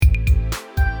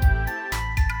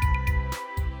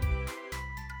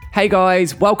Hey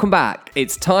guys, welcome back.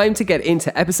 It's time to get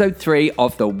into episode 3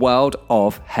 of The World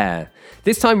of Hair.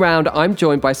 This time round, I'm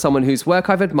joined by someone whose work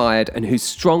I've admired and whose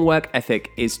strong work ethic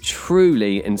is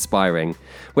truly inspiring.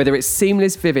 Whether it's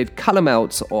seamless, vivid colour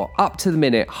melts or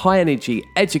up-to-the-minute, high-energy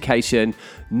education,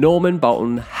 Norman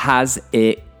Boulton has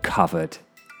it covered.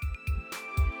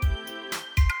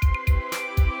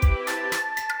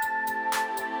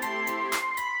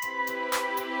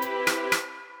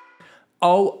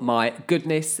 Oh my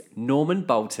goodness, Norman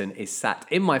Boulton is sat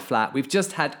in my flat. We've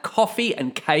just had coffee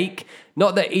and cake.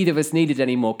 Not that either of us needed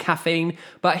any more caffeine,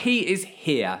 but he is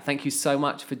here. Thank you so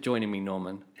much for joining me,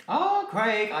 Norman. Oh,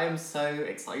 Craig, I am so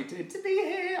excited to be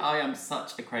here. I am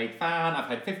such a Craig fan. I've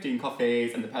had 15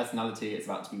 coffees and the personality is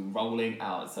about to be rolling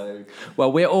out.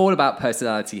 Well, we're all about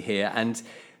personality here, and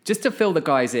just to fill the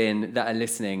guys in that are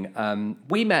listening,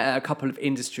 we met at a couple of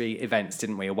industry events,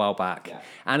 didn't we, a while back? Yeah.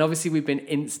 And obviously we've been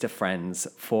Insta friends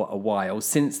for a while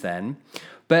since then.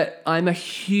 But I'm a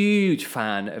huge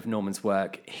fan of Norman's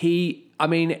work.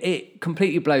 It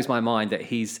completely blows my mind that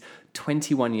he's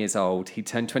 21 years old. He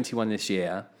turned 21 this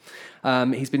year.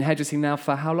 He's been hairdressing now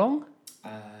for how long?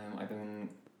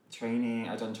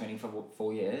 I've done training for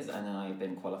 4 years and then I've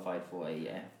been qualified for a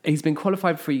year. He's been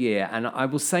qualified for a year, and I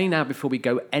will say now before we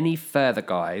go any further,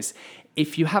 guys,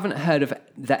 if you haven't heard of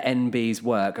the NB's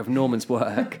work, of Norman's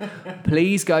work,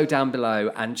 please go down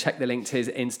below and check the link to his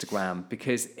Instagram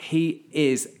because he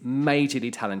is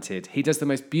majorly talented. He does the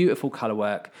most beautiful colour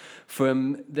work,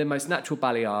 from the most natural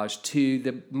balayage to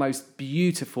the most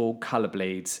beautiful colour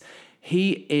bleeds.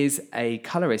 He is a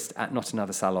colourist at Not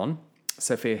Another Salon,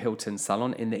 Sophia Hilton's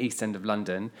salon in the East End of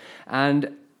London.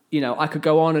 And, you know, I could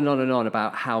go on and on and on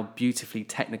about how beautifully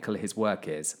technical his work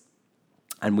is.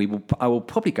 And I will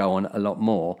probably go on a lot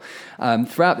more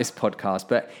throughout this podcast,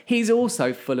 but he's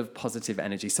also full of positive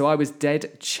energy. So I was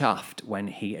dead chuffed when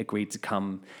he agreed to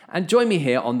come and join me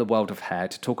here on The World of Hair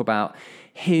to talk about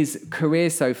his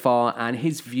career so far and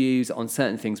his views on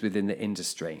certain things within the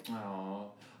industry.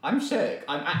 Oh, I'm shook.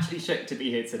 I'm actually shook to be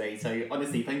here today. So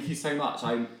honestly, thank you so much.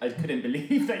 I couldn't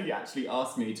believe that you actually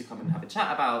asked me to come and have a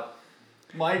chat about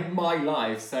my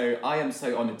life. So I am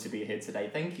so honoured to be here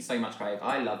today. Thank you so much, Craig.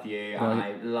 I love you. And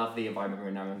I love the environment we're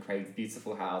in now in Craig's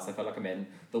beautiful house. I feel like I'm in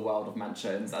the world of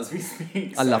mansions as we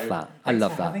speak. I love that. I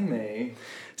love that. Thanks for having me.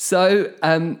 So,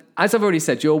 as I've already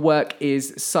said, your work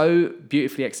is so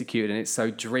beautifully executed and it's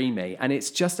so dreamy. And it's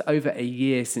just over a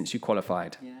year since you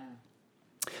qualified. Yeah.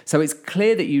 So it's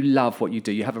clear that you love what you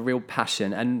do. You have a real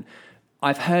passion. And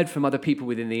I've heard from other people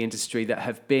within the industry that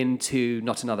have been to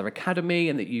Not Another Academy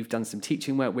and that you've done some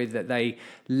teaching work with, that they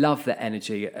love the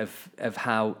energy of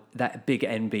how that big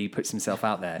NB puts himself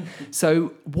out there.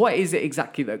 So what is it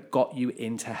exactly that got you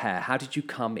into hair? How did you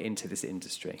come into this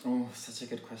industry? Oh, such a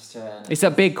good question. It's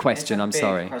a big question, I'm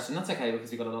sorry. Question. That's okay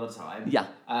because we've got a lot of time. Yeah.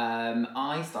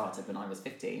 I started when I was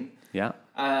 15. Yeah.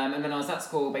 And when I was at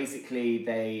school, basically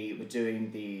they were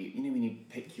doing when you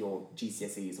pick your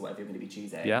GCSEs or whatever you're going to be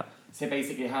choosing. Yeah. So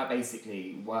basically how it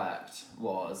basically worked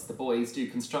was the boys do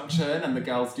construction and the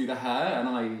girls do the hair, and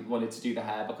I wanted to do the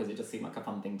hair because it just seemed like a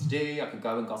fun thing to do. I could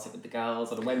go and gossip with the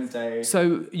girls on a Wednesday.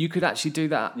 So you could actually do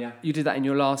that? Yeah. You did that in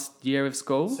your last year of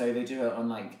school? So they do it on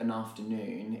like an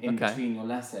afternoon in between your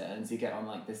lessons. You get on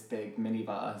like this big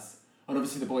minibus. And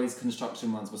obviously the boys'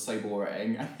 construction ones were so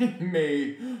boring. And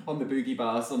me on the boogie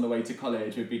bus on the way to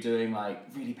college would be doing like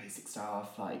really basic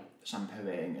stuff like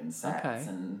shampooing and sets. Okay.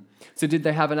 And so did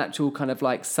they have an actual kind of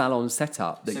like salon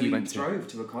setup that you went to? So we drove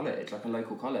to a college, like a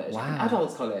local college, wow. like an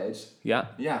adults college. Yeah.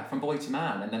 Yeah, from boy to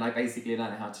man. And then I basically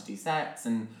learned how to do sets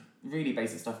and really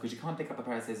basic stuff because you can't pick up a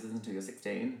pair of scissors until you're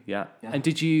 16. Yeah.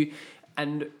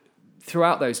 And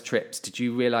throughout those trips, did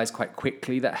you realise quite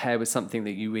quickly that hair was something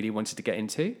that you really wanted to get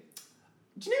into?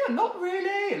 Do you know what? Not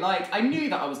really. Like, I knew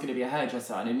that I was going to be a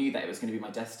hairdresser and I knew that it was going to be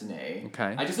my destiny.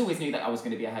 Okay. I just always knew that I was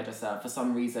going to be a hairdresser. For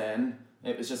some reason,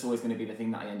 it was just always going to be the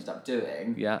thing that I ended up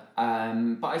doing. Yeah.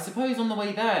 But I suppose on the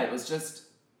way there, it was just,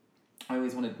 I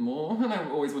always wanted more and I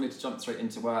always wanted to jump straight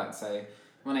into work. So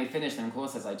when I finished them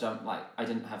courses, I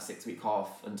didn't have 6 weeks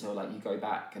off until like you go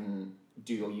back and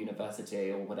do your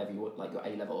university or whatever you like your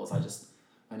A-levels. I just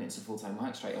went into full-time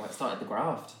work straight away. I started the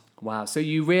graft. Wow. So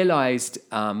you realised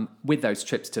with those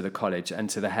trips to the college and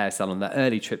to the hair salon, the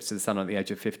early trips to the salon at the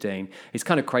age of 15, it's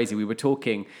kind of crazy. We were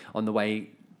talking on the way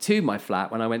to my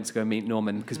flat when I went to go meet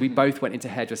Norman, because we both went into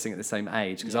hairdressing at the same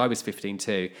age, because I was 15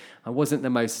 too. I wasn't the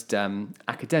most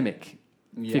academic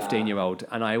 15-year-old.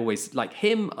 And I always, like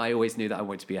him, I always knew that I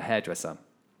wanted to be a hairdresser.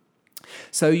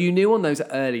 So you knew on those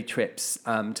early trips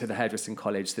to the hairdressing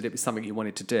college that it was something you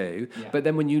wanted to do. Yeah. But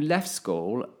then when you left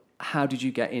school, how did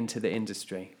you get into the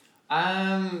industry?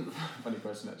 Funny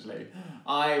question actually.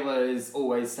 I was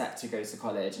always set to go to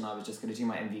college and I was just going to do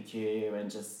my MVQ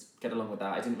and just get along with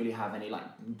that. I didn't really have any like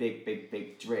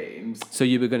big dreams. So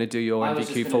you were going to do your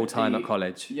MVQ full-time at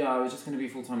college? Yeah, I was just going to be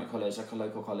full-time at college, like a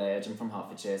local college. I'm from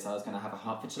Hertfordshire, so I was going to have a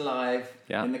Hertfordshire life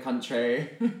in the country.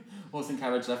 Horse and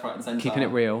carriage left, right and centre. Keeping it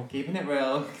real. Keeping it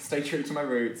real. Stay true to my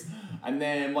roots. And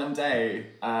then one day,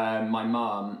 my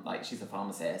mum, like she's a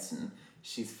pharmacist and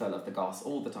she's full of the goss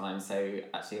all the time. So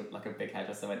actually, like a big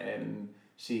hairdresser went in and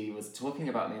she was talking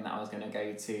about me and that I was going to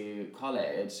go to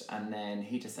college. And then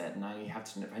he just said, no, you have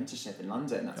to do an apprenticeship in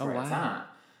London. That's where it's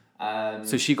at.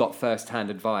 So she got first-hand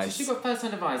advice.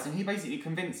 And he basically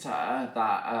convinced her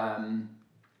that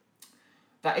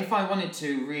that if I wanted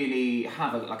to really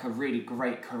have a really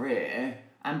great career,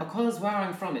 and because where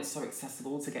I'm from, it's so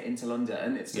accessible to get into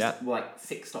London, it's just like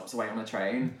 6 stops away on a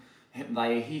train.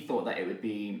 He thought that it would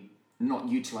be not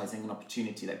utilising an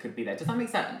opportunity that could be there. Does that make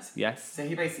sense? Yes. So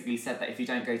he basically said that if you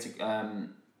don't go to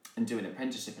and do an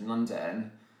apprenticeship in London,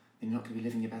 then you're not going to be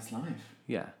living your best life.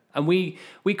 Yeah. And we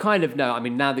kind of know, I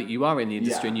mean, now that you are in the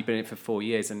industry and you've been in it for 4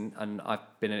 years and I've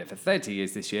been in it for 30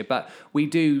 years this year, but we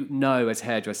do know as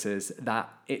hairdressers that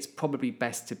it's probably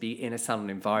best to be in a salon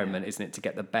environment, isn't it, to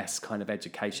get the best kind of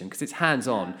education because it's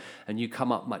hands-on and you come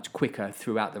up much quicker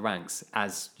throughout the ranks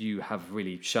as you have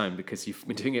really shown because you've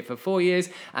been doing it for 4 years.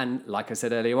 And like I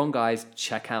said earlier on, guys,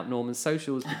 check out Norman's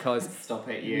socials because... Stop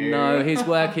it, you. No, his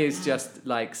work is just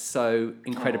like so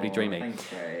incredibly dreamy. Thanks,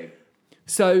 Craig.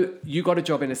 So you got a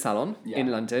job in a salon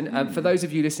in London. For those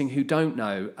of you listening who don't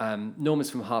know, Norma's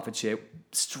from Hertfordshire.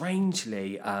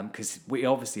 Strangely, because we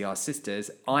obviously are sisters,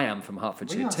 I am from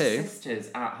Hertfordshire too. We are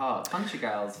sisters at heart, country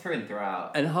girls through and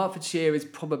throughout. And Hertfordshire is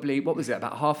probably, what was it,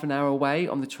 about half an hour away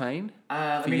on the train?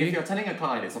 I mean, if you're telling a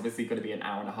client, it's obviously going to be an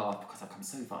hour and a half because I've come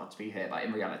so far to be here, but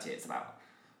in reality it's about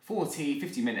 40,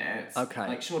 50 minutes. Okay.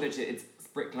 Like Shoreditch, it's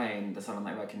Brick Lane, the salon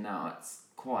I work in now, it's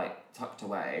quite tucked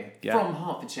away from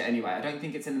Hertfordshire anyway. I don't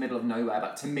think it's in the middle of nowhere,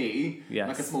 but to me,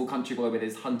 like a small country boy with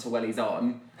his Hunter Wellies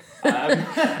on,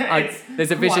 there's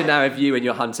a vision now of you and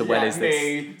your Hunter Wellies.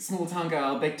 Me, small town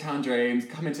girl, big town dreams,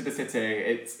 come into the city.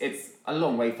 It's a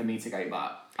long way for me to go,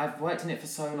 but I've worked in it for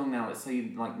so long now. It's so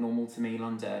like normal to me,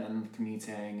 London and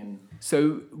commuting and.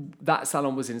 So that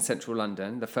salon was in central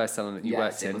London, the first salon that you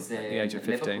worked in at the age of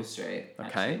 15. Liverpool Street. Okay.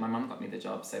 Actually, my mum got me the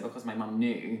job, so because my mum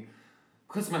knew.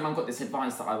 Because my mum got this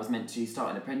advice that I was meant to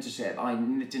start an apprenticeship, I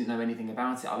didn't know anything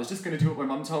about it. I was just going to do what my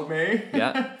mum told me.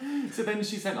 Yeah. So then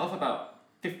she sent off about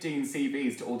 15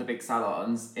 CVs to all the big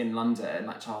salons in London,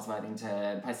 like Charles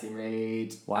Worthington, Percy and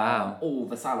Reed. Wow. All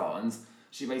the salons.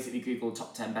 She basically Googled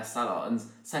top 10 best salons,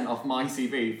 sent off my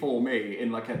CV for me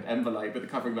in like an envelope with a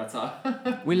covering letter.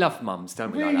 We love mums,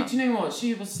 don't we? Really, like that? do you know what?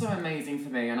 She was so amazing for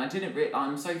me, and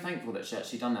I'm so thankful that she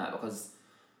actually done that because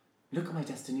look at my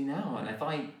destiny now. And if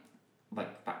I.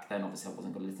 Like back then, obviously, I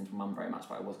wasn't going to listen to Mum very much,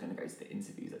 but I was going to go to the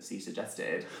interviews that she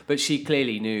suggested. But she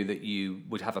clearly knew that you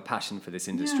would have a passion for this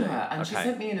industry. Yeah, and she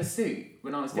sent me in a suit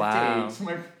when I was 15 to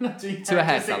my bloody to a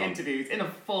hair salon interviews in a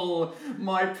full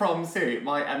my prom suit,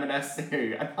 my M&S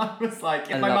suit, and I was like,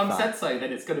 if my mum said so,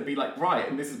 then it's going to be like right,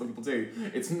 and this is what people do.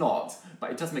 It's not, but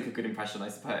it does make a good impression, I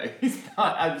suppose.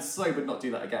 I so would not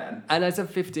do that again. And as a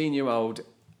 15-year-old,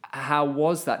 how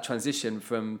was that transition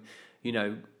from,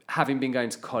 having been going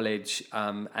to college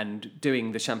and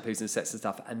doing the shampoos and sets and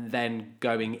stuff and then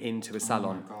going into a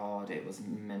salon? Oh my God, it was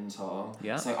mental.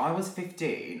 Yeah. So I was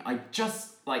 15. I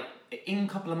just, in a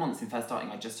couple of months in first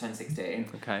starting, I just turned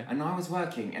 16. Okay. And I was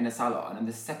working in a salon and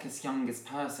the second youngest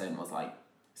person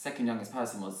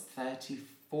was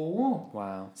 34.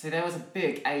 Wow. So there was a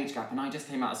big age gap and I just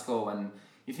came out of school and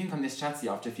you think I'm this chatty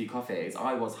after a few coffees.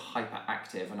 I was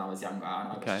hyperactive when I was younger and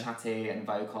I was chatty and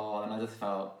vocal and I just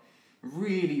felt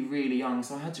really, really young,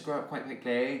 so I had to grow up quite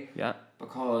quickly. Yeah.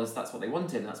 Because that's what they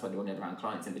wanted, and that's what they wanted around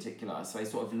clients in particular. So I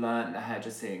sort of learnt the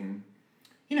hairdressing,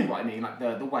 you know what I mean, like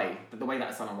the way that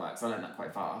a salon works. I learnt that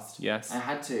quite fast. Yes. I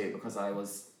had to because I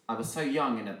was so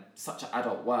young in such an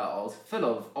adult world, full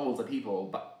of older people.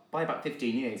 But by about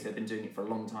 15 years, I'd been doing it for a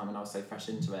long time, and I was so fresh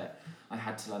into it. I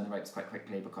had to learn the ropes quite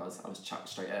quickly because I was chucked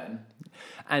straight in.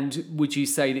 And would you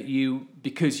say that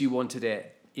because you wanted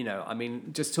it?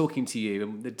 Just talking to you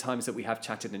and the times that we have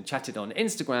chatted on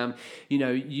Instagram,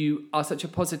 you are such a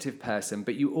positive person,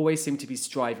 but you always seem to be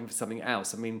striving for something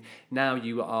else. I mean, now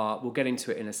we'll get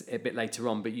into it in a bit later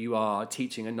on, but you are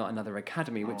teaching at Not Another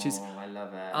Academy, which is... I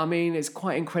love it. I mean, it's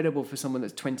quite incredible for someone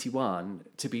that's 21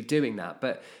 to be doing that.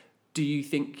 But do you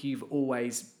think you've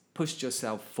always pushed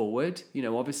yourself forward?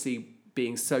 Obviously...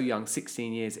 being so young,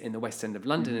 16 years in the West End of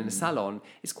London in a salon,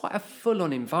 it's quite a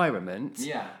full-on environment.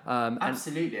 Yeah,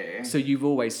 absolutely. So you've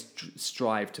always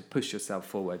strived to push yourself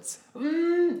forwards. I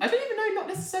don't even know, not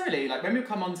necessarily. Like, when we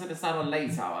come onto the salon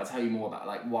later, I'll tell you more about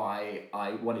like why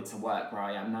I wanted to work where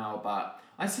I am now. But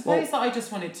I suppose that I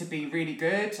just wanted to be really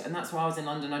good, and that's why I was in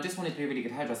London. I just wanted to be a really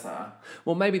good hairdresser.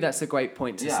 Well, maybe that's a great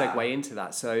point to segue into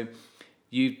that. So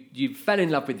you fell in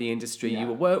love with the industry.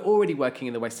 You were already working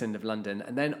in the West End of London,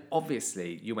 and then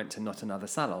obviously you went to Not Another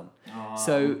Salon. Oh,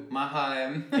 so my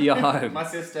home. Your home. My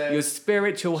sister. Your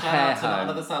spiritual hair Shout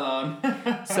out to home. Not Another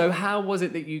Salon. So how was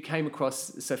it that you came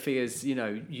across Sophia's,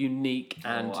 unique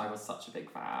and... Oh, I was such a big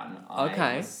fan. Okay.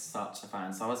 I was such a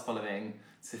fan. So I was following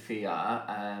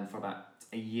Sophia for about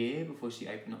a year before she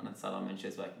opened Not Another Salon when she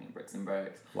was working in Bricks and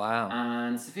Brooks. Wow.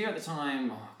 And Sophia at the time,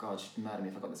 oh God, she'd murder me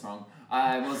if I got this wrong,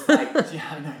 was like, yeah,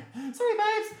 I know. Sorry,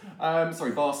 babes.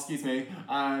 Sorry, boss, excuse me.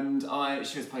 And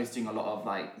she was posting a lot of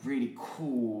like really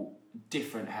cool,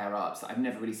 different hair ups that I've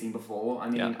never really seen before. I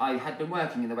mean, I had been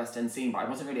working in the West End scene, but I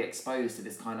wasn't really exposed to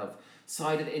this kind of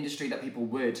side of the industry that people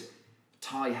would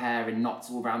tie hair in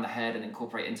knots all around the head and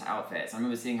incorporate into outfits. I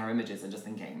remember seeing her images and just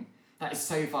thinking, that is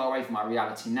so far away from my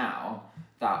reality now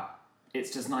that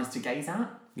it's just nice to gaze at.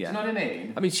 Yeah. Do you know what I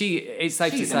mean? I mean, it's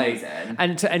safe to say, amazing.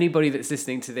 And to anybody that's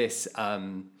listening to this,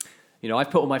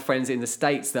 I've put all my friends in the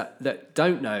States that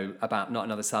don't know about Not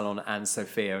Another Salon and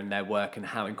Sophia and their work and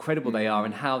how incredible they are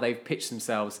and how they've pitched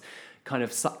themselves kind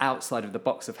of outside of the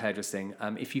box of hairdressing.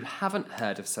 If you haven't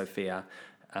heard of Sophia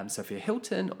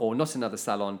Hilton or Not Another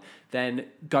Salon, then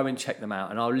go and check them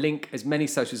out. And I'll link as many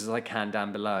socials as I can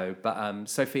down below. But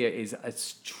Sophia is a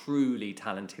truly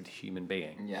talented human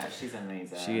being. Yeah, she's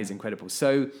amazing. She is incredible.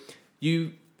 So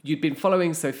you'd been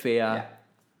following Sophia. Yeah.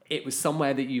 It was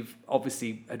somewhere that you've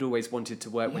obviously had always wanted to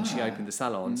work when she opened the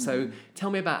salon. So tell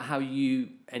me about how you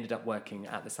ended up working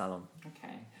at the salon.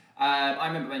 Okay. I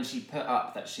remember when she put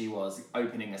up that she was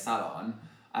opening a salon,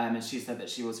 and she said that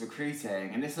she was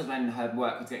recruiting. And this was when her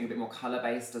work was getting a bit more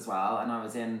colour-based as well. And I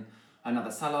was in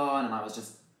another salon, and I was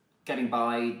just getting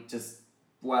by, just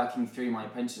working through my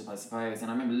apprenticeship, I suppose. And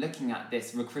I remember looking at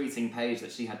this recruiting page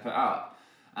that she had put up.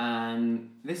 And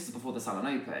this is before the salon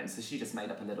opened, so she just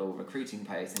made up a little recruiting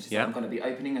post. And she said, I'm going to be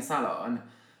opening a salon,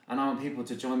 and I want people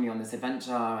to join me on this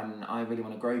adventure, and I really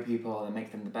want to grow people and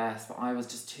make them the best. But I was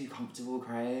just too comfortable,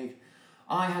 Craig.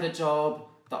 I had a job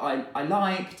that I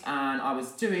liked, and I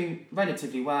was doing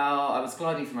relatively well. I was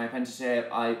gliding through my apprenticeship.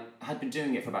 I had been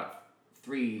doing it for about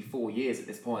 3-4 years at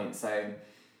this point, so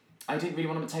I didn't really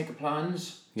want to take a plunge.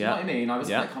 Do you know what I mean? I was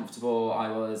quite comfortable.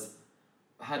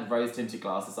 Had rose-tinted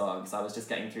glasses on, because I was just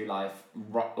getting through life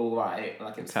all right,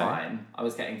 like it was fine. I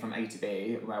was getting from A to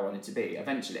B, where I wanted to be,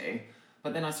 eventually.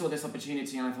 But then I saw this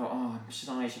opportunity, and I thought, should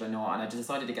I not? And I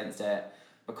decided against it,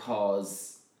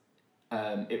 because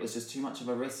it was just too much of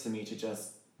a risk for me to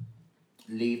just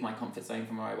leave my comfort zone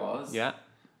from where I was. Yeah.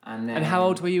 And then... And how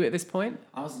old were you at this point?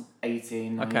 I was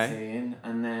 18, 19,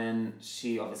 and then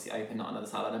she obviously opened Not Another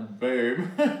Salon, and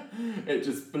boom, it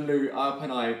just blew up.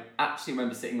 And I actually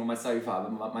remember sitting on my sofa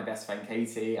with my best friend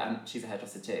Katie, and she's a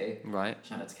hairdresser too. Right.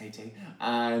 Shout out to Katie.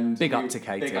 And big up to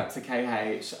Katie. Big up to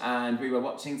KH. And we were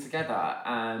watching together,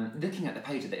 and looking at the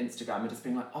page of the Instagram, and just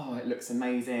being like, oh, it looks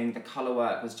amazing. The colour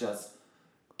work was just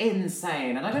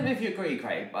insane. And I don't know if you agree,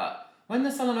 Craig, but when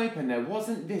the salon opened, there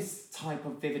wasn't this type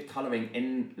of vivid colouring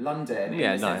in London in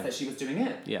the sense that she was doing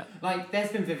it. Yeah. Like,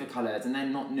 there's been vivid colours, and they're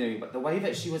not new, but the way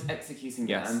that she was executing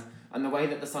them, and the way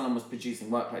that the salon was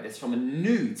producing work like this from a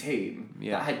new team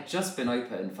that had just been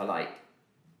open for like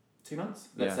 2 months,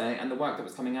 let's say, and the work that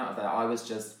was coming out of there, I was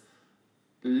just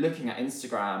looking at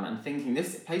Instagram and thinking,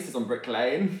 this place is on Brick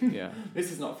Lane.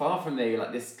 This is not far from me.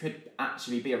 Like, this could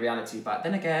actually be a reality. But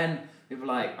then again, people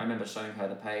like, I remember showing her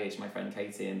the page, my friend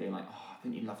Katie, and being like,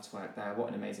 wouldn't you love to work there? What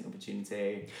an amazing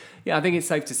opportunity. Yeah, I think it's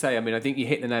safe to say, I think you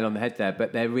hit the nail on the head there,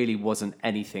 but there really wasn't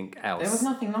anything else. There was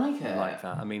nothing like it. Like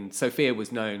that. I mean, Sophia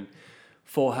was known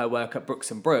for her work at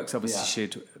Brooks and Brooks. Obviously,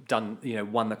 she'd done,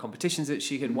 won the competitions that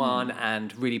she had won,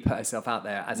 and really put herself out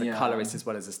there as a colourist as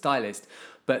well as a stylist.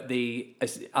 But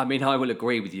I will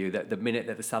agree with you that the minute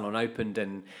that the salon opened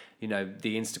and,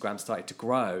 the Instagram started to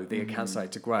grow, the account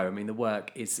started to grow, the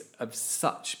work is of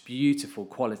such beautiful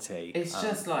quality. It's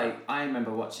just like, I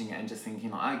remember watching it and just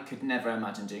thinking, like, I could never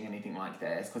imagine doing anything like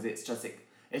this, because it's just...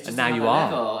 It's just and now you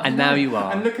are. Level. And now you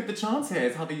are. And look at the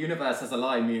chances, how the universe has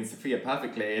aligned me and Sophia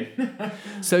perfectly.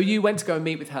 So you went to go and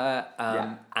meet with her,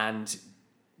 and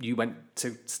you went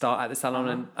to start at the salon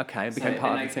and became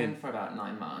part of the team. For about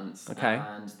 9 months. Okay.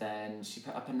 And then she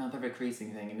put up another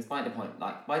recruiting thing, and it's by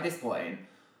this point,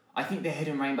 I think the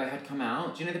hidden rainbow had come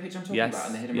out. Do you know the picture I'm talking Yes. about?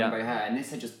 And the hidden rainbow hair. And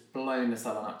this had just blown the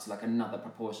salon up to like another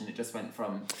proportion. It just went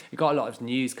from... It got a lot of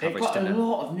news coverage, It got didn't a it?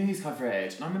 lot of news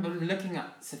coverage. And I remember looking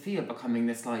at Sophia becoming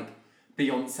this like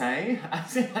Beyonce.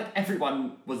 As in like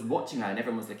everyone was watching her and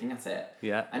everyone was looking at it.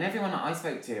 Yeah. And everyone that I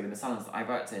spoke to in the salons that I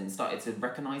worked in started to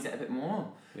recognise it a bit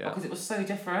more. Yeah. Because it was so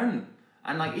different.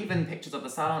 And like even pictures of the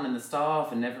salon and the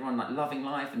staff and everyone like loving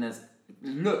life, and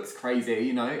looks crazy,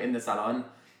 you know, in the salon.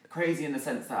 Crazy in the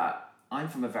sense that I'm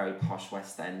from a very posh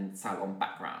West End salon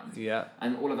background. Yeah.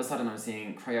 And all of a sudden I'm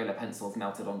seeing Crayola pencils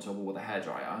melted onto a wall with a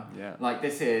hairdryer. Yeah. Like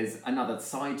this is another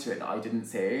side to it that I didn't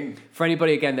see. For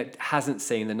anybody, again, that hasn't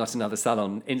seen the Not Another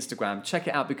Salon Instagram, check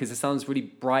it out because the salon's really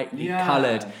brightly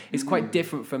coloured. It's quite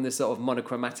different from the sort of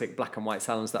monochromatic black and white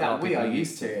salons that a lot of we people are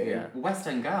used to. Yeah. West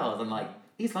End girls, and like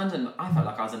East London, I felt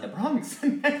like I was in the Bronx.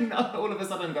 And then all of a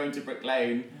sudden I'm going to Brick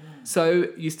Lane. So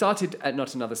you started at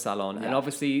Not Another Salon, and Yeah.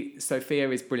 obviously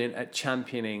Sophia is brilliant at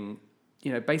championing,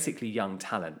 you know, basically young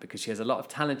talent, because she has a lot of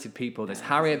talented people. There's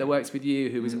Harriet that works with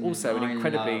you, who is also an I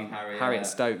incredibly... love Harriet. Harriet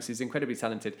Stokes is incredibly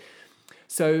talented.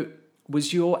 So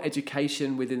was your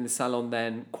education within the salon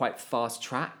then quite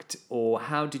fast-tracked, or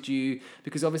how did you...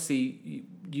 Because obviously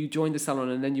you joined the salon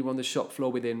and then you were on the shop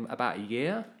floor within about a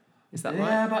year? Is that right?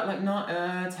 Yeah, about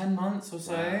like 10 months or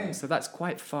so. Wow. So that's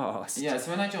quite fast. Yeah,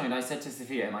 so when I joined, I said to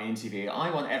Sophia in my interview,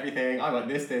 I want everything. I want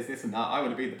this, and that. I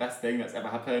want to be the best thing that's ever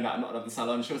happened at Not Another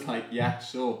Salon. She was like, yeah,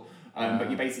 sure.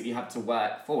 But you basically have to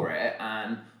work for it,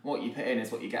 and what you put in is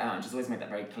what you get out. And she's always made that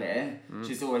very clear.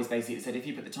 She's always basically said, if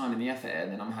you put the time and the effort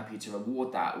in, then I'm happy to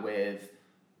reward that with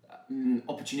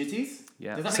opportunities.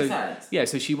 Yeah. Does that make sense? Yeah,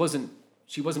 so she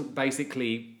wasn't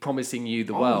basically promising you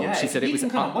the Oh, world. yeah. She said it was you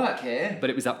can come and work here. but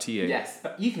it was up to you. Yes,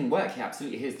 but you can work here,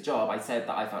 absolutely. Here's the job. I said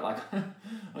that I felt like...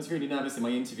 I was really nervous in my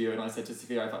interview, and I said to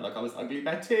Sophia, I felt like I was Ugly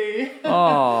Betty.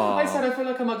 Oh. I said, I feel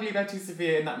like I'm Ugly Betty,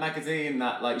 Sophia, in that magazine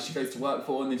that like she goes to work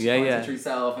for, and then she Yeah, finds yeah. her true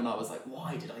self, and I was like,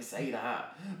 why did I say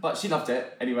that? But she loved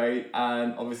it anyway,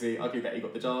 and obviously Ugly Betty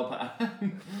got the job.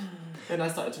 Then I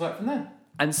started to work from there.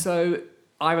 And so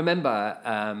I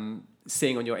remember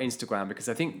seeing on your Instagram, because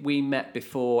I think we met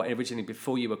originally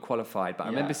before you were qualified, but I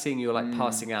remember seeing you like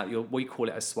passing out we call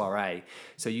it a soiree.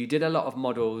 So you did a lot of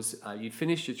models, you'd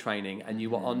finished your training and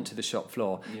you were onto the shop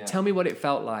floor. Yeah. Tell me what it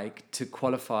felt like to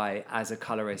qualify as a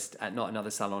colorist at Not Another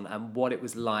Salon, and what it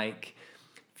was like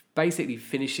basically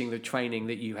finishing the training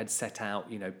that you had set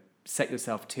out, you know, set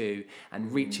yourself to,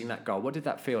 and reaching that goal. What did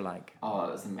that feel like? Oh,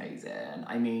 it was amazing.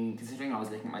 I mean, considering I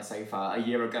was looking at my sofa a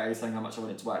year ago saying how much I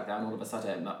wanted to work there, and all of a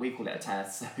sudden, we call it a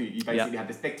test. So you basically have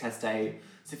this big test day.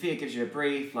 Sophia gives you a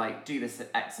brief, like, do this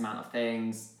X amount of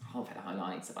things, half head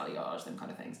highlights, a balayage, them kind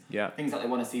of things. Yeah. Things that they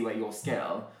want to see where your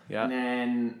skill. Yeah. And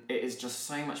then it is just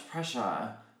so much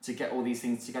pressure to get all these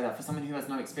things together for someone who has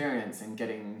no experience in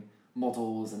getting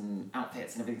models and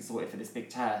outfits and everything sorted for this big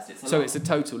test. It's a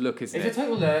total look, isn't it? It's a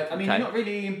total look. I mean, Okay. you're not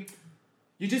really...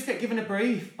 You just get given a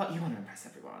brief, but you want to impress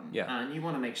everyone. Yeah. And you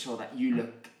want to make sure that you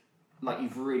look like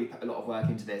you've really put a lot of work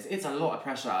into this. It's a lot of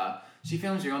pressure. She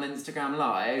films you on Instagram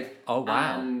Live. Oh,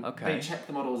 wow. And Okay. they check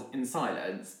the models in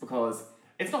silence because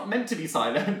it's not meant to be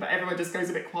silent, but everyone just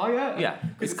goes a bit quiet. Yeah,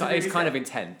 it's kind of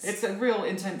intense. It's a real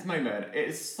intense moment. It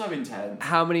is so intense.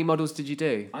 How many models did you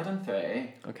do? I done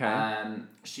 3. Okay.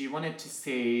 She wanted to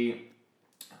see,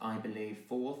 I believe,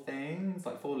 4 things,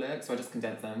 like 4 looks. So I just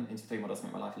condensed them into 3 models to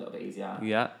make my life a little bit easier.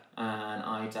 Yeah. And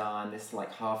I done this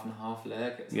like half and half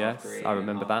look. It was Yes, half green, I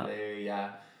remember half that. Blue,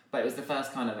 yeah. But it was the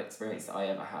first kind of experience that I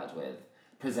ever had with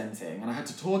presenting, and I had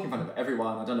to talk in front of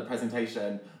everyone. I'd done a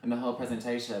presentation, and the whole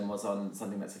presentation was on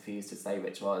something that Sophia used to say,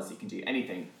 which was you can do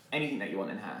anything that you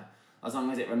want in hair, as long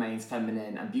as it remains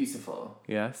feminine and beautiful.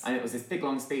 Yes. And it was this big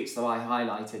long speech, so I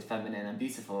highlighted feminine and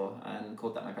beautiful and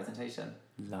called that my presentation.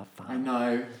 Love that. I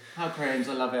know, how cringe,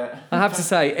 I love it. I have to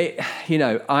say,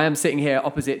 I am sitting here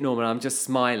opposite Norman. I'm just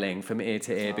smiling from ear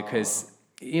to ear because,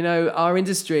 our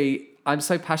industry, I'm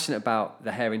so passionate about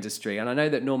the hair industry, and I know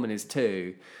that Norman is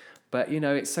too. But,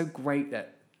 it's so great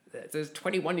that there's a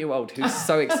 21-year-old who's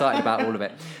so excited about all of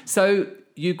it. So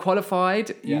you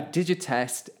qualified, you did your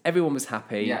test, everyone was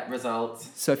happy. Yeah, results.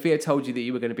 Sophia told you that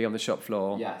you were going to be on the shop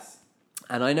floor. Yes.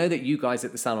 And I know that you guys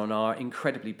at the salon are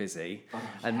incredibly busy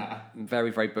and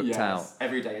very, very booked out.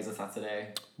 Every day is a Saturday.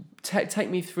 Take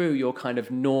me through your kind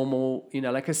of normal,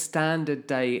 like a standard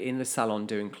day in the salon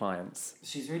doing clients.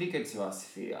 She's really good to us,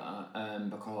 Sophia,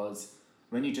 because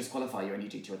when you just qualify, you only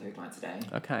do 2 or 3 clients a day.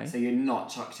 Okay. So you're not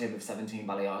chucked in with 17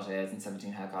 balayages and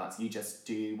 17 haircuts. You just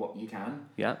do what you can.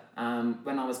 Yeah.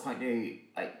 When I was quite new,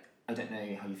 I I don't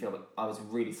know how you feel, but I was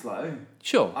really slow.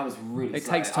 Sure. I was really It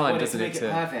slow. takes time, doesn't it? I wanted to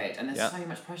make it perfect. And there's Yeah. so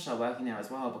much pressure working there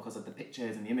as well because of the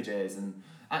pictures and the images. And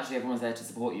actually everyone's there to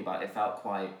support you, but it felt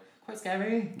quite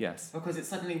scary. Yes. Because it's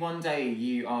suddenly one day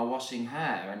you are washing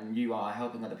hair and you are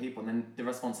helping other people and then the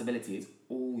responsibility is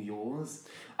all yours.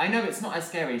 I know it's not as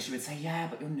scary, and she would say, yeah,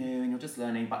 but you're new and you're just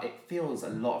learning, but it feels a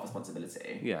lot of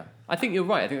responsibility. Yeah, I think you're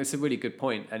right. I think that's a really good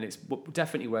point, and it's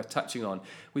definitely worth touching on.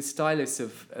 With stylists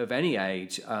of any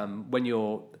age, when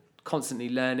you're constantly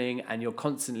learning and you're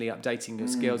constantly updating your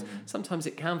skills, sometimes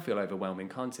it can feel overwhelming,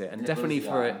 can't it? And definitely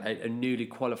for a newly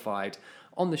qualified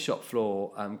on the shop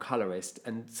floor colorist,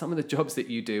 and some of the jobs that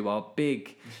you do are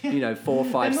big, 4,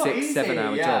 5, 6, 7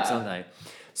 hour jobs, aren't they?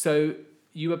 So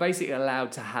you were basically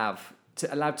allowed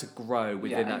to grow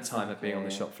within that time of being on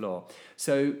the shop floor.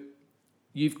 So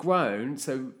you've grown.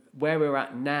 So where we're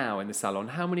at now in the salon,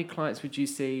 how many clients would you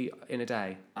see in a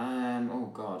day?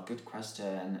 Oh God, good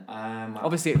question.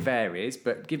 Obviously it varies,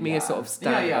 but give me a sort of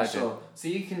standard. Yeah, sure. So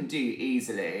you can do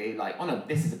easily, like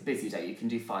this is a busy day, you can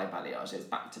do 5 balayages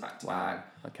back to back to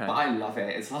back. Okay. But I love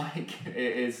it. It's like, it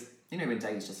is, when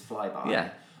days just fly by. Yeah.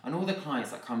 And all the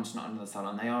clients that come to Not Another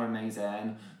Salon, they are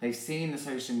amazing. They've seen the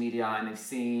social media and they've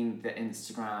seen the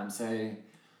Instagram, so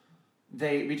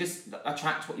we just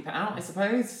attract what you put out, I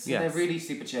suppose. So yes. They're really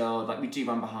super chill. Like, we do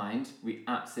run behind. We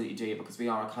absolutely do, because we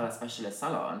are a colour specialist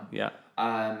salon. Yeah.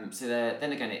 So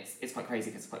then again, it's quite crazy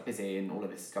because it's quite busy and all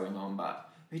of this is going on, but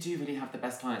we do really have the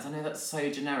best clients. I know that's so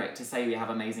generic to say we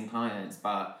have amazing clients,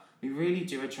 but we really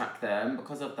do attract them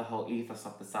because of the whole ethos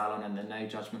of the salon and the no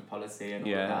judgment policy and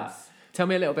all of that. Tell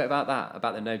me a little bit about that,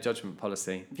 about the no judgment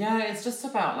policy. Yeah, it's just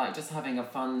about just having a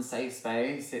fun, safe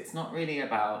space. It's not really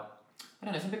about, I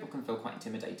don't know, some people can feel quite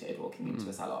intimidated walking into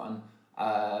a salon.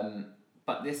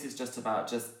 But this is just about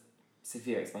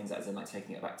Sophia explains that as in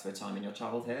taking it back to a time in your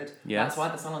childhood. Yes. That's why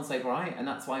the salon's so bright, and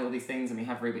that's why all these things, and we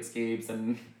have Rubik's Cubes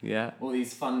and all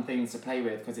these fun things to play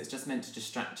with, because it's just meant to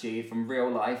distract you from real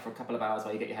life for a couple of hours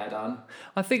while you get your hair done.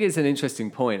 I think it's an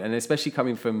interesting point, and especially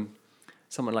coming from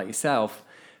someone like yourself,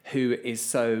 who is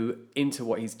so into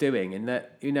what he's doing, and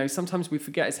that sometimes we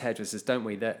forget as hairdressers, don't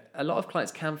we, that a lot of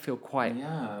clients can feel quite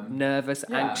nervous,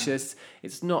 anxious.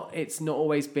 It's not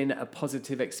always been a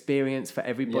positive experience for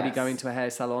everybody going to a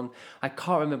hair salon. I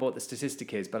can't remember what the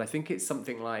statistic is, but I think it's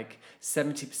something like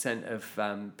 70%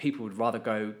 of people would rather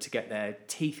go to get their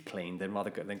teeth cleaned than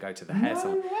go to the hair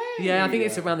salon. Way. Yeah, I think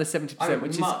it's around the 70%, I would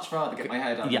which much rather get my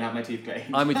hair done than have my teeth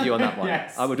cleaned. I'm with you on that one.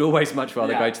 Yes. I would always much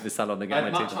rather go to the salon than get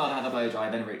my teeth done. I'd much rather have a blow dry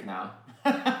than a root canal.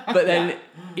 But then,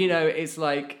 it's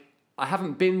like, I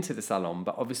haven't been to the salon,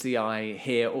 but obviously I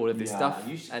hear all of this stuff.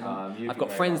 You should and come. I've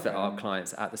got friends that are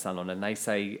clients at the salon, and they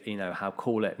say, how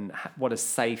cool it and what a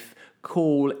safe,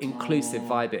 cool, inclusive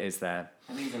vibe it is there.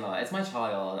 It means a lot. It's my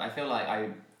child. I feel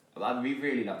like we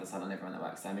really love the salon, everyone that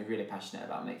works there. We're really passionate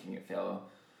about making it feel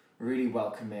really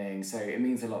welcoming. So it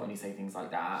means a lot when you say things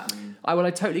like that. I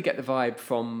totally get the vibe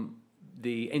from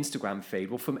the Instagram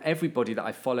feed, from everybody that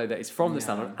I follow that is from the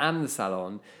salon and the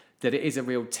salon, that it is a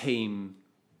real team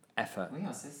effort. We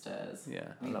are sisters. Yeah,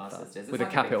 we are that. sisters. It's With a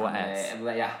capital S.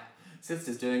 Yeah,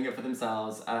 sisters doing it for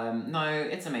themselves. No,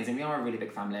 it's amazing. We are a really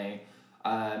big family.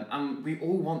 And we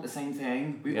all want the same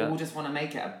thing. We all just want to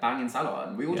make it a banging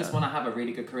salon. We all just want to have a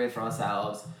really good career for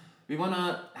ourselves. We want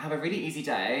to have a really easy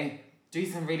day, do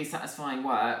some really satisfying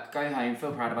work, go home,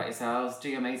 feel proud about yourselves,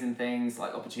 do amazing things,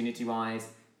 opportunity-wise.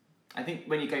 I think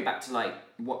when you go back to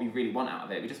what we really want out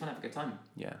of it, we just want to have a good time.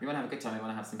 Yeah. We want to have a good time. We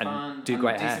want to have some fun. Do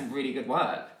great hair. Do some really good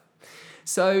work.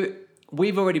 So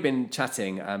we've already been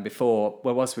chatting before.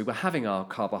 Where was we? We're having our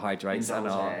carbohydrates and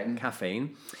our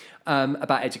caffeine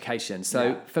about education.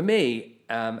 So for me,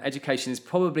 education is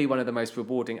probably one of the most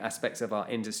rewarding aspects of our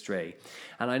industry,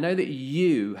 and I know that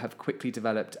you have quickly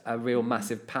developed a real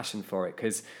massive passion for it,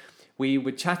 because we've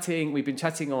been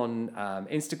chatting on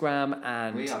Instagram,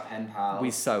 and we are pen pals.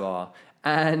 We so are.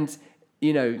 And,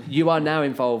 you are now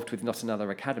involved with Not Another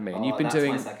Academy, and you've been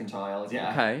doing... that's my second child,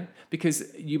 yeah. Okay,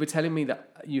 because you were telling me that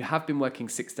you have been working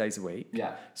 6 days a week.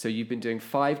 Yeah. So you've been doing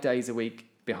 5 days a week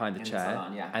behind the chair. The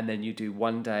salon, yeah. And then you do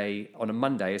 1 day on a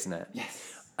Monday, isn't it?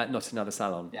 Yes. At Not Another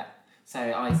Salon. Yeah. So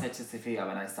I said to Sophia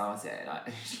when I started,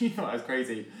 she thought I was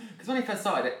crazy. Because when I first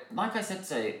started, like I said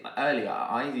earlier,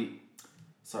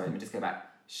 sorry, let me just go back.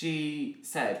 She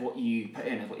said what you put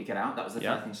in is what you get out. That was the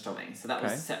first thing she told me. So that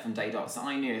was set from day dot. So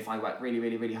I knew if I worked really,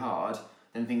 really, really hard,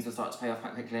 then things would start to pay off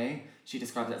quite quickly. She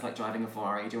described it as like driving a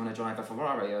Ferrari. Do you want to drive a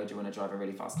Ferrari or do you want to drive a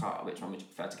really fast car? Which one would you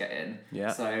prefer to get in?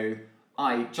 Yeah. So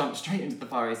I jumped straight into the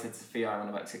Ferrari. Said to Sophia, I want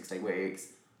to work 6 day weeks.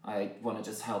 I want to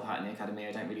just help out in the academy.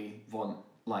 I don't really want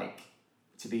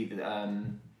to be the...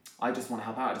 I just want to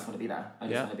help out. I just want to be there. I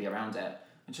just want to be around it.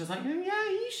 And she was like, oh, yeah,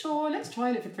 are you sure? Let's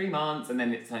try it for 3 months. And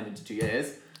then it turned into 2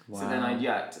 years. Wow. So then I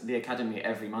worked the academy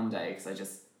every Monday because I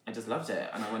just loved it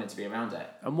and I wanted to be around it.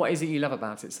 And what is it you love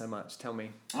about it so much? Tell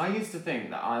me. I used to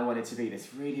think that I wanted to be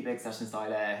this really big session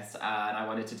stylist and I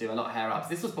wanted to do a lot of hair ups.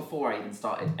 This was before I even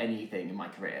started anything in my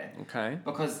career. Okay.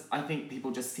 Because I think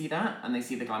people just see that and they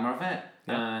see the glamour of it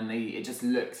and it just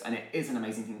looks, and it is an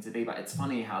amazing thing to be, but it's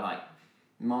funny how like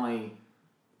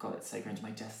God, it's so going to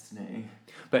my destiny.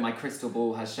 But my crystal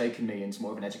ball has shaken me into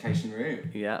more of an education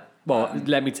route. Yeah. Well,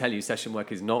 let me tell you, session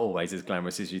work is not always as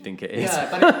glamorous as you think it is. Yeah,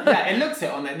 but it looks it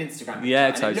on an Instagram picture. Yeah,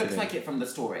 and totally. It looks like it from the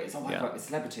stories. Oh, I've worked with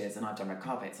celebrities and I've done red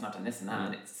carpets and I've done this and that.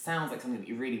 And it sounds like something that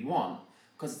you really want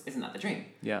because isn't that the dream?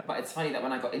 Yeah. But it's funny that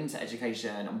when I got into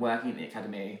education and working at the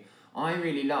academy, I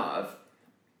don't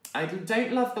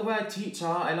love the word teacher.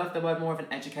 I love the word more of an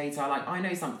educator. Like, I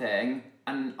know something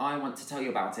and I want to tell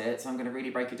you about it, so I'm going to really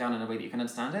break it down in a way that you can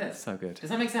understand it. So good. Does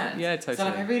that make sense? Yeah, totally. So,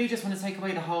 like, I really just want to take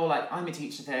away the whole, like, I'm a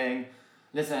teacher thing.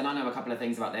 Listen, I know a couple of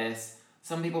things about this.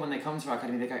 Some people, when they come to our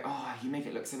academy, they go, oh, you make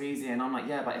it look so easy. And I'm like,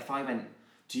 yeah, but if I went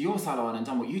to your salon and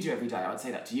done what you do every day, I would say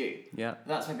that to you. Yeah.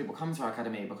 That's why people come to our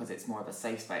academy, because it's more of a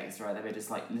safe space, right? They're just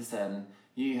like, listen,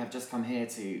 you have just come here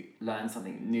to learn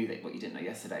something new that what you didn't know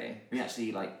yesterday. We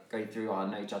actually like go through our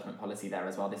no judgment policy there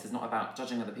as well. This is not about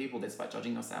judging other people, this is about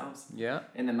judging yourselves. Yeah.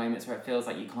 In the moments where it feels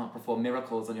like you can't perform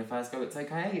miracles on your first go, it's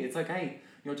okay.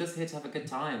 You're just here to have a good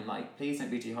time. Like, please don't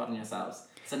be too hard on yourselves.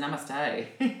 So namaste.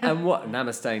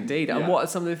 Namaste indeed. Yeah. And what are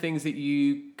some of the things that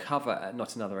you cover at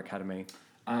Not Another Academy?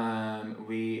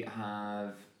 We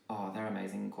have... Oh, they're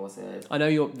amazing courses. I know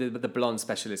you're the blonde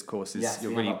specialist courses. Yes,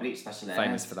 you're we really have our bleach specialist.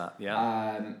 famous for that.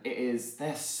 Yeah.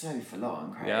 They're so full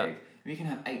on, Craig. Yeah. We can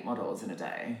have 8 models in a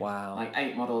day. Wow. Like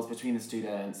 8 models between the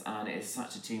students, and it is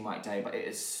such a team-like day. But it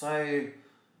is so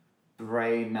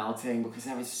brain melting because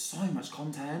there is so much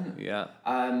content. Yeah.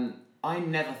 I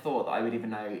never thought that I would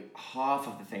even know half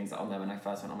of the things that are on there when I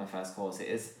first went on my first course. It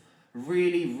is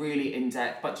really, really in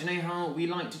depth. But do you know how we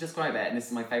like to describe it? And this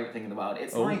is my favourite thing in the world.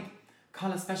 It's like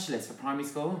colour specialist for primary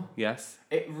school. Yes.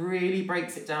 It really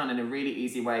breaks it down in a really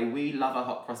easy way. We love a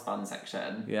hot cross bun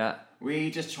section. Yeah.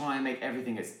 We just try and make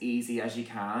everything as easy as you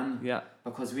can. Yeah.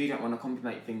 Because we don't want to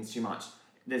complicate things too much.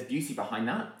 There's beauty behind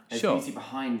that. There's Sure. beauty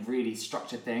behind really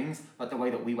structured things. But the way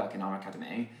that we work in our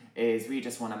academy is we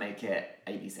just want to make it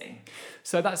ABC.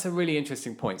 So that's a really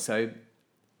interesting point. So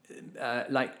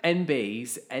like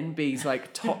NB's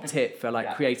like top tip for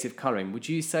like creative colouring. Would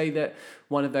you say that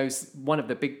one of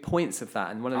the big points of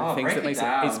that and one of the things that makes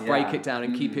it is break it down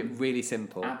and keep it really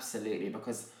simple? Absolutely,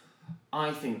 because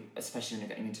I think, especially when you're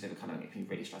getting into the colouring, it can be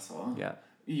really stressful. Yeah.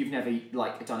 You've never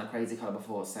like done a crazy colour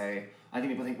before, so I think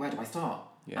people think, where do I start?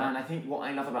 Yeah. And I think what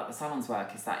I love about the salon's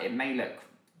work is that it may look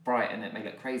bright and it may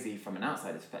look crazy from an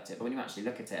outsider's perspective, but when you actually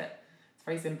look at it, it's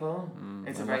very simple.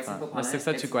 It's a very simple palette.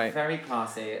 It's very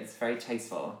classy. It's very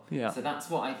tasteful. Yeah. So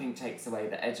that's what I think takes away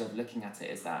the edge of looking at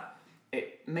it, is that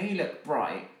it may look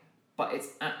bright, but it's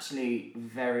actually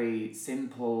very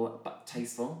simple but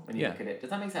tasteful when you look at it. Does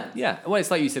that make sense? Yeah. Well,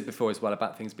 it's like you said before as well,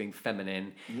 about things being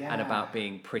feminine and about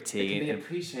being pretty. It can be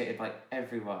appreciated by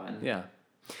everyone. Yeah.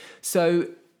 So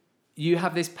you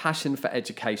have this passion for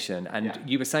education, and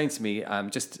you were saying to me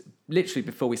just literally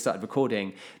before we started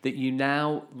recording that you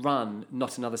now run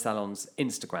Not Another Salon's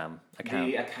Instagram account.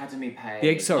 The Academy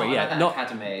page.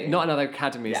 Not Another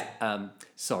Academy's. Yeah.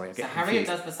 Sorry, I get So Harriet confused.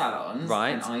 does the salons,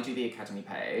 right? And I do the Academy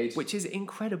page, which is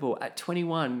incredible. At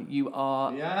 21, you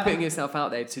are putting yourself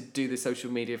out there to do the social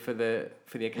media for the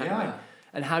Academy. Yeah.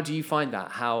 And how do you find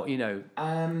that? How are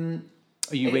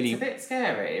you it's a bit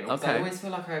scary because I always feel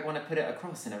like I want to put it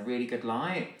across in a really good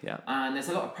light. Yeah. And there's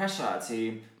a lot of pressure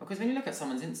because when you look at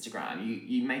someone's Instagram,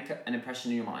 you make an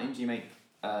impression in your mind, you make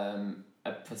a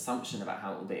presumption about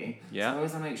how it will be. Yeah. So I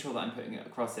always want to make sure that I'm putting it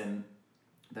across in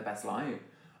the best light.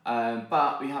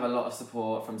 But we have a lot of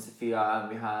support from Sophia, and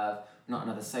we have Not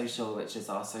Another Social, which is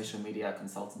our social media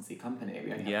consultancy company.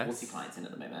 We only have 40 clients in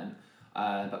at the moment.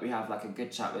 But we have like a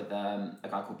good chat with a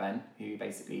guy called Ben, who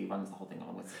basically runs the whole thing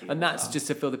along with Sophia. And that's just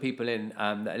to fill the people in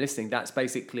that are listening. That's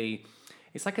basically,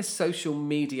 it's like a social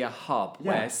media hub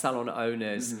where salon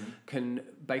owners can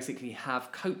basically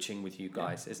have coaching with you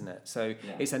guys, isn't it? So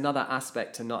it's another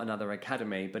aspect to Not Another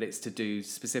Academy, but it's to do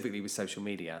specifically with social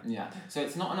media. Yeah. So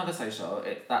it's Not Another Social.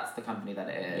 That's the company that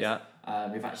it is. Yeah.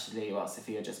 We've actually,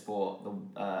 Sophia just bought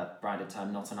the branded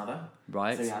term Not Another.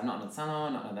 Right. So we have Not Another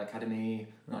Salon, Not Another Academy,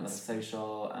 Not Another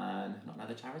Social, and Not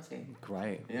Another Charity.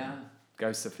 Great. Yeah.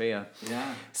 Go Sophia.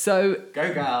 Yeah. So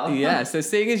go girl. Yeah. So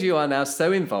seeing as you are now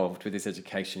so involved with this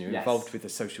education, you're involved with the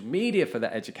social media for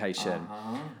that education.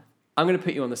 I'm going to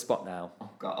put you on the spot now. Oh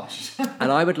gosh.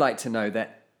 And I would like to know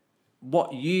that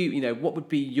what what would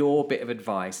be your bit of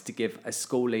advice to give a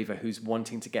school leaver who's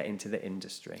wanting to get into the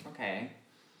industry? Okay.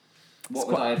 What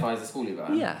would I advise a school leaver?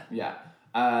 Yeah. Yeah.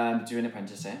 Do an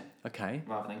apprenticeship. Okay.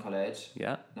 Rather than college.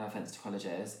 Yeah. No offence to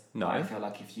colleges. No. But I feel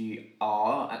like if you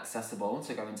are accessible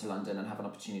to go into London and have an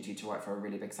opportunity to work for a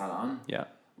really big salon. Yeah.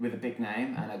 With a big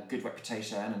name and a good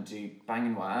reputation and do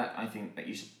banging work, I think that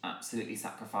you should absolutely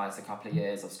sacrifice a couple of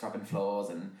years of scrubbing floors,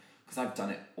 and because I've done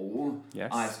it all.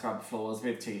 Yes. I've scrubbed floors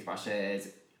with toothbrushes.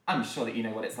 I'm sure that you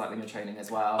know what it's like when you're training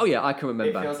as well. Oh yeah, I can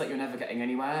remember. It feels like you're never getting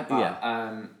anywhere, but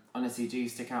honestly, do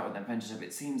stick out with an apprenticeship.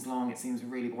 It seems long, it seems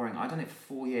really boring. I've done it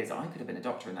for 4 years. I could have been a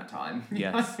doctor in that time.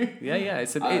 Yes. Yeah.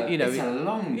 It's a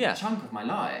long chunk of my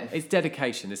life. It's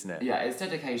dedication, isn't it? Yeah, it's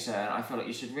dedication. I feel like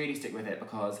you should really stick with it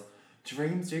because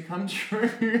dreams do come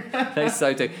true. They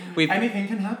so do. Anything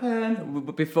can happen.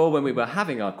 Before, when we were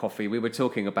having our coffee, we were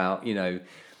talking about,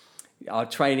 our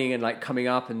training and like coming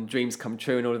up and dreams come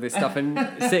true and all of this stuff. And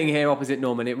sitting here opposite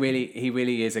Norman, he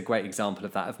really is a great example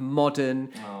of that, of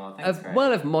modern,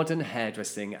 of modern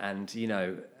hairdressing, and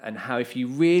and how if you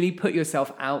really put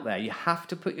yourself out there, you have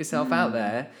to put yourself out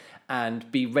there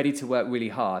and be ready to work really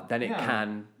hard. Then it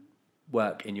can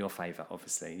work in your favour.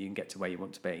 Obviously, you can get to where you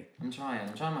want to be. I'm trying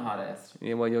my hardest.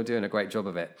 Yeah, well, you're doing a great job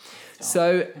of it. Stop.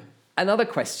 So. Another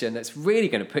question that's really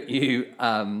going to put you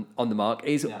on the mark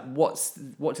is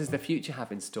what does the future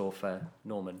have in store for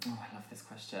Norman? Oh, I love this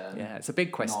question. Yeah, it's a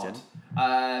big question.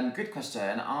 Good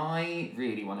question. I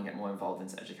really want to get more involved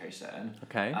into education.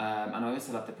 Okay. And I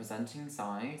also love the presenting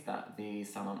side that the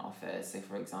salon offers. So,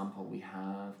 for example, we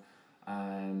have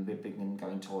we're beginning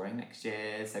going touring next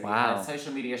year. So we had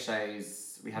social media shows.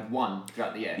 We had one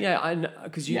throughout the year. Yeah, I know,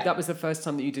 because that was the first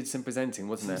time that you did some presenting,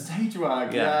 wasn't it? Stage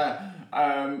work, yeah.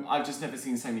 I've just never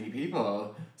seen so many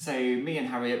people. So me and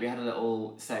Harriet, we had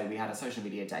a social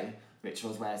media day, which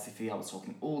was where Sophia was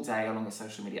talking all day along with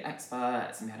social media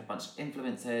experts, and we had a bunch of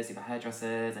influencers, we had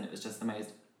hairdressers, and it was just the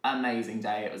most amazing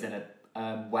day. It was in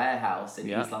a warehouse in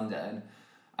East London.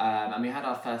 And we had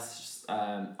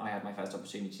I had my first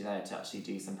opportunity there to actually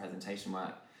do some presentation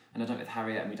work. And I done it with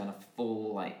Harriet, and we done a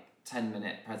full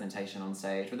 10-minute presentation on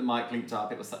stage with the mic linked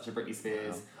up. It was such a Britney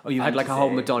Spears. Wow. Oh, you had like a whole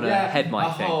Madonna head mic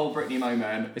thing. A whole Britney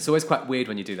moment. It's always quite weird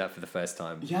when you do that for the first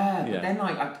time. Yeah. But then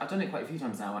I've done it quite a few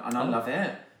times now, and I love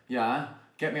it. Yeah.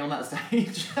 Get me on that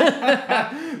stage.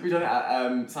 We done it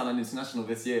at Salon International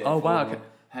this year. Oh wow. Okay.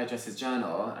 Hairdressers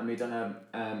Journal, and we done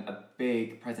a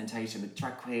big presentation with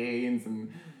drag queens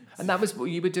and that was,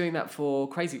 you were doing that for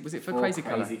Crazy, was it for Crazy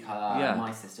Colour? Crazy Colour. Yeah.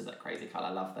 My sisters at Crazy Colour,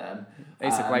 I love them.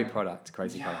 It's a great product,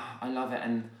 Crazy Colour. I love it,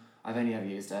 and I've only ever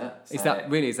used it. So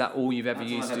is that all you've ever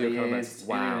used?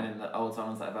 Wow. Even in the old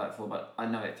salons that I've worked for, but I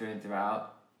know it through and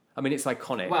throughout. I mean, it's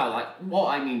iconic. Well, what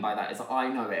I mean by that is I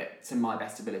know it to my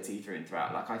best ability through and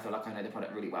throughout. I feel like I know the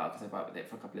product really well because I've worked with it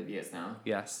for a couple of years now.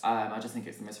 Yes. I just think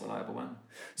it's the most reliable one.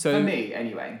 So, for me,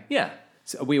 anyway. Yeah.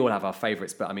 So we all have our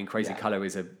favourites, but I mean, Crazy Colour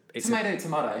is tomato.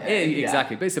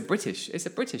 Exactly, but it's a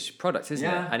British product, isn't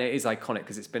it? And it is iconic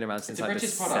because it's been around since the 70s.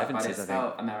 It's a British product, but it's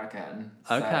spelled American.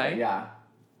 Okay. So, yeah.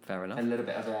 Fair enough. A little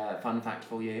bit of a fun fact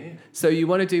for you. So you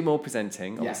want to do more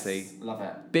presenting, obviously. Yes, love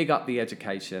it. Big up the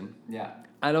education. Yeah.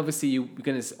 And obviously you're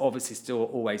going to still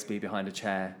always be behind a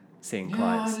chair seeing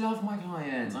clients. Yeah, I love my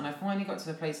clients. And I finally got to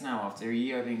the place now after a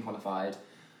year of being qualified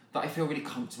that I feel really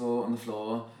comfortable on the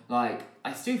floor.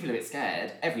 I still feel a bit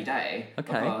scared every day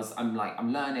because I'm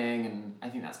learning, and I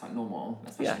think that's quite normal,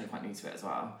 especially when you're quite new to it as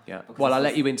well. Yeah. Well, I'll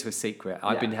let you into a secret.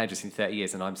 I've been hairdressing 30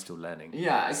 years and I'm still learning.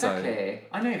 Yeah, exactly. So,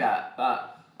 I know that,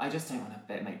 but I just don't want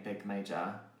to make big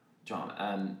major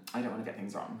drama. I don't want to get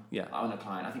things wrong on a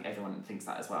client. I think everyone thinks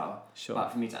that as well. Sure. But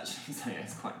for me to actually say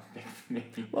it's quite big for me.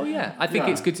 Well, yeah. I think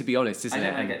it's good to be honest, isn't it? I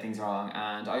don't want to get things wrong,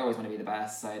 and I always want to be the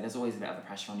best, so there's always a bit of the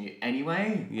pressure on you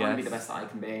anyway. I want to be the best that I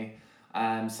can be.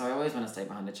 So I always want to stay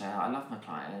behind the chair. I love my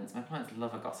clients. My clients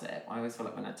love a gossip. I always feel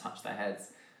like when I touch their heads,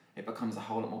 it becomes a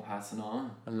whole lot more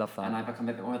personal. I love that. And I become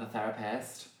a bit more of a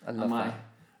therapist. I love my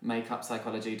makeup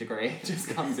psychology degree just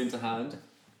comes into hand.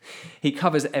 He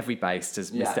covers every base, does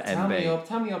Mr. MB.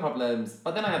 Tell me your problems.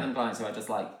 But then I have them clients who are just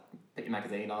like, put your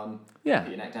magazine on, put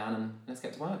your neck down, and let's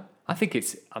get to work. I think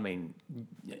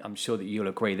I'm sure that you'll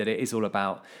agree that it is all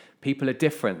about people are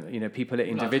different, people are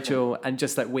individual, and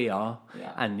just like we are.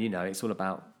 Yeah. And, it's all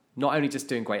about not only just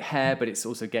doing great hair, but it's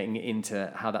also getting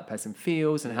into how that person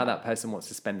feels and how that person wants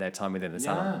to spend their time within the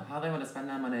salon. Yeah, how they want to spend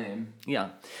their money. Yeah.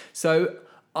 So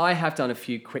I have done a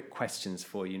few quick questions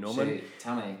for you, Norman. Shoot,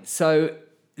 tell me. So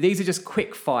these are just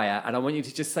quick fire, and I want you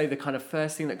to just say the kind of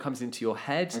first thing that comes into your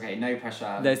head. Okay, no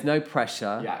pressure. There's no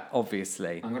pressure,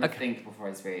 obviously. I'm going to think before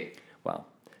I speak. Well,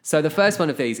 so the first one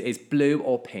of these is blue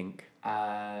or pink?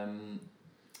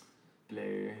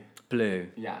 Blue. Blue.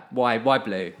 Yeah. Why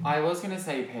blue? I was going to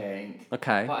say pink.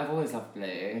 Okay. But I've always loved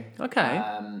blue.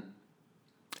 Okay.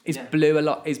 Is Yeah. blue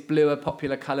a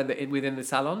popular colour within the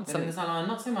salon? Within the salon,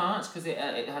 not so much, because it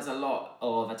has a lot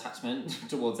of attachment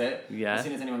towards it. Yeah. As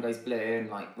soon as anyone goes blue, and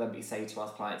like when we say to our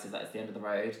clients is that it's the end of the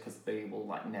road, because blue will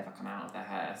like never come out of their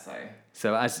hair.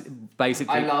 So as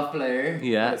basically, I love blue.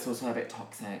 Yeah. But it's also a bit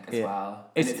toxic as Yeah. well.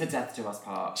 It's and it's a death to us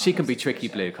part. She can be tricky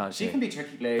blue, can't she? She can be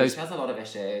tricky blue. She has a lot of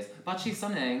issues, but she's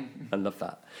stunning. I love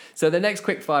that. So the next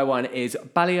quickfire one is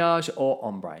balayage or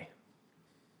ombre?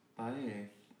 Both.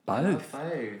 Both. I love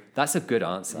both. That's a good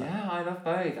answer. Yeah, I love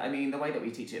both. I mean, the way that we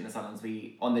teach it in the salons,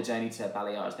 on the journey to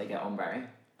balayage, they get ombre.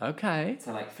 Okay.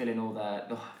 So like fill in all the.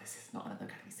 Oh, this is Not Another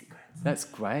Academy secrets. That's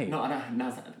great.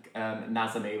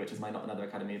 Nazami, which is my Not Another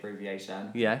Academy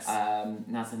abbreviation. Yes.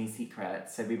 Nazami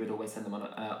secret. So we would always send them on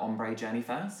an ombre journey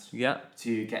first. Yeah.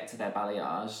 To get to their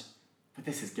balayage. But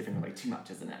this is giving away too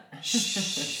much, isn't it?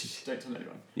 Shh. Don't tell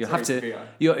anyone. You'll Sorry, have to. Sophia.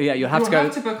 You'll have to go.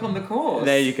 You'll have to book on the course.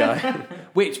 There you go.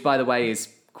 Which, by the way,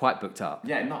 is quite booked up.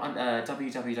 Yeah,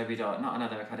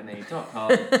 www.notanotheracademy.com.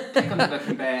 Click on the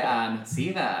booking bit and see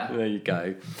you there. There you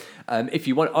go. If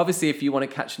you want to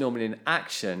catch Norman in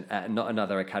action at Not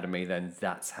Another Academy, then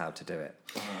that's how to do it.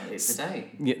 It's a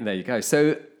day. Yeah, there you go.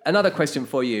 So another question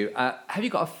for you: have you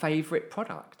got a favourite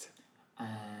product?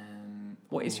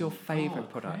 What is your favourite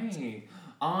product? Great.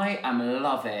 I am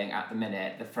loving at the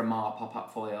minute the Framar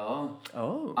pop-up foil.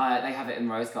 Oh. They have it in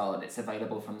rose gold and it's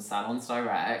available from Salons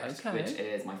Direct, Okay. which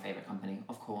is my favourite company,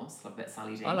 of course. Love a bit of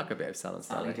Sally D. I like a bit of Salons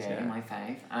Sally Direct. D, Yeah. my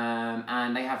fave.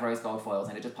 And they have rose gold foils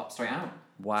and it just pops straight out.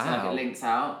 Wow. So like it links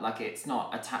out, like it's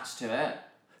not attached to it.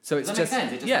 So it's Does that just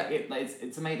make sense? yeah.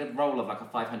 It's made a roll of like a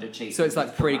 500 sheets. So it's like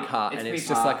just pull out. pre-cut, and it's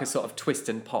just like a sort of twist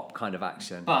and pop kind of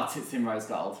action. But it's in rose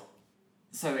gold.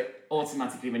 So it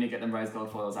automatically, when you get them rose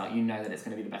gold foils out, you know that it's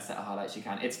going to be the best set of highlights you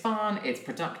can. It's fun, it's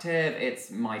productive,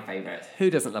 it's my favourite. Who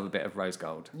doesn't love a bit of rose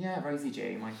gold? Yeah, Rosie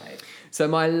G, my fave. So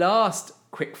my last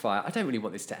quickfire, I don't really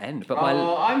want this to end, but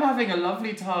I'm having a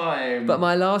lovely time. But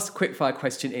my last quickfire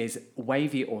question is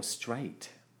wavy or straight?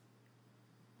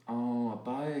 Oh,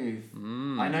 both.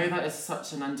 I know that is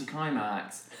such an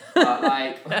anticlimax, but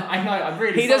like, I know, I'm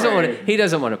really sorry. He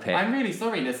doesn't want to pick. I'm really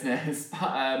sorry, listeners, but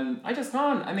I just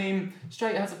can't. I mean,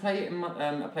 straight has a place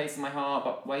in my heart,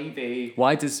 but wavy.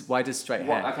 Why does straight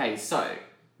hair? Okay, so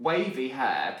wavy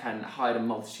hair can hide a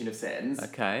multitude of sins.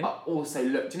 Okay. But also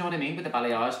look, do you know what I mean with the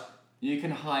balayage? You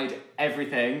can hide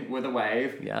everything with a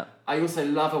wave. Yeah. I also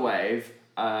love a wave,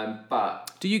 but.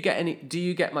 Do you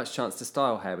get much chance to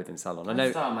style hair within salon? I know.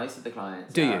 I style most of the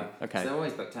clients. Do yeah. you? Okay. So they're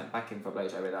always booked back in for a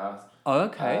blowjob with us. Oh,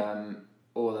 okay.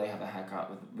 Or they have a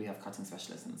haircut. We have cutting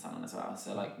specialists in the salon as well.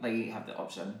 So like they have the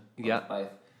option. Yeah. Both.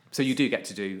 So you do get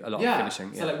to do a lot of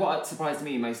finishing. So like what surprised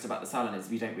me most about the salon is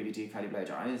we don't really do curly blow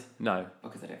dries. No.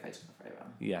 Because they don't photograph very well.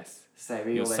 Yes. So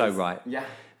we You're always, so right. Yeah.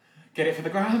 Get it for the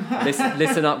gram.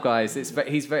 listen up, guys.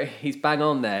 He's bang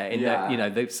on there in Yeah.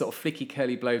 the sort of flicky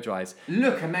curly blow dries.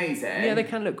 Look amazing. Yeah, they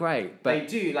can look great, but they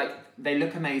do they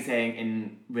look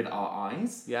amazing with our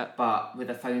eyes. Yeah. But with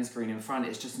a phone screen in front,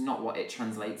 it's just not what it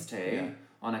translates to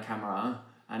on a camera.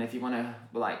 And if you want to,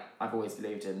 I've always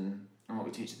believed in. And what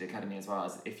we teach at the academy as well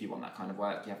is if you want that kind of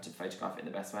work, you have to photograph it in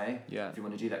the best way. Yeah. If you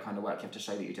want to do that kind of work, you have to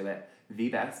show that you do it the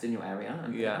best in your area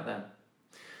and put it out there.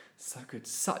 So good.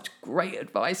 Such great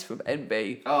advice from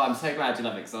NB. Oh, I'm so glad you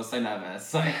love it because I was so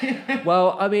nervous.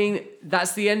 Well, I mean,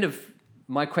 that's the end of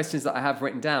my questions that I have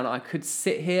written down. I could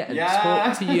sit here and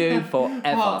talk to you forever.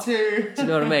 Part 2. Do you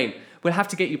know what I mean? We'll have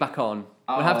to get you back on.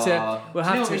 We'll have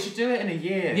to. We should do it in a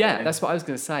year. Yeah, that's what I was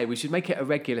going to say. We should make it a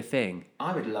regular thing.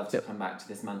 I would love to come back to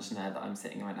this mansionette that I'm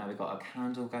sitting in right now. We've got a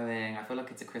candle going. I feel like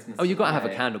it's a Christmas. Oh, you've got to have a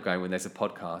delay. candle going when there's a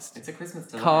podcast. It's a Christmas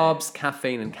delay. Carbs,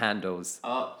 caffeine, and candles.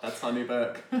 Oh, that's our new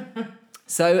book.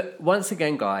 So once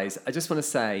again, guys, I just want to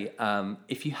say,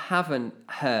 if you haven't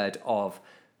heard of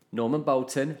Norman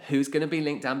Boulton, who's going to be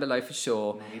linked down below for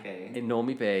sure, in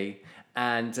Normie B,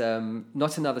 and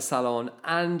Not Another Salon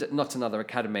and Not Another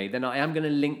Academy, then I am going to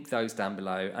link those down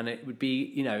below, and it would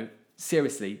be,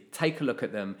 seriously, take a look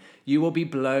at them. You will be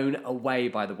blown away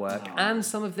by the work and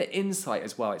some of the insight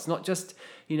as well. It's not just,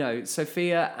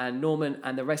 Sophia and Norman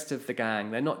and the rest of the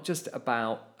gang, they're not just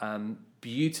about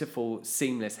beautiful,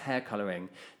 seamless hair colouring.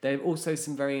 There are also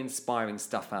some very inspiring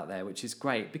stuff out there, which is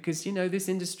great because, this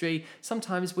industry,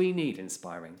 sometimes we need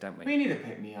inspiring, don't we? We need to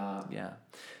pick me up. Yeah.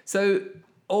 So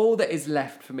all that is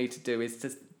left for me to do is to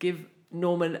give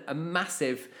Norman a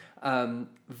massive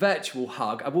virtual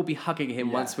hug. I will be hugging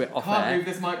him once we're off Can't air. move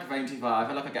this microphone too far. I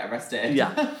feel like I get arrested.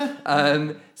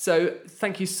 Yeah. So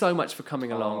thank you so much for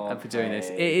coming along and for doing this.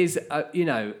 It is,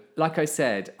 like I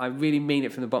said, I really mean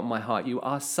it from the bottom of my heart. You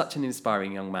are such an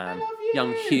inspiring young man, I love you.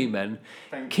 young human.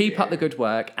 Keep up the good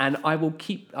work, and I will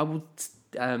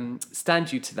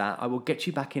stand you to that. I will get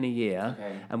you back in a year,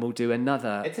 and we'll do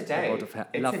another. It's a date.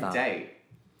 Love it's a that. date.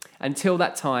 Until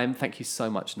that time, thank you so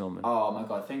much, Norman. Oh my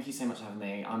God, thank you so much for having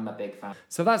me. I'm a big fan.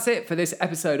 So that's it for this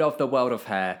episode of The World of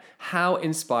Hair. How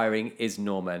inspiring is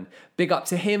Norman? Big up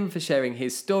to him for sharing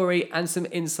his story and some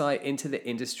insight into the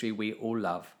industry we all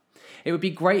love. It would be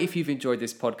great if you've enjoyed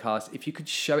this podcast, if you could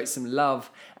show it some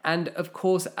love. And of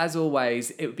course, as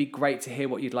always, it would be great to hear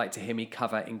what you'd like to hear me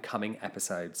cover in coming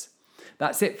episodes.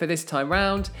 That's it for this time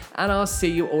round, and I'll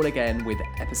see you all again with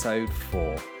episode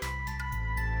 4.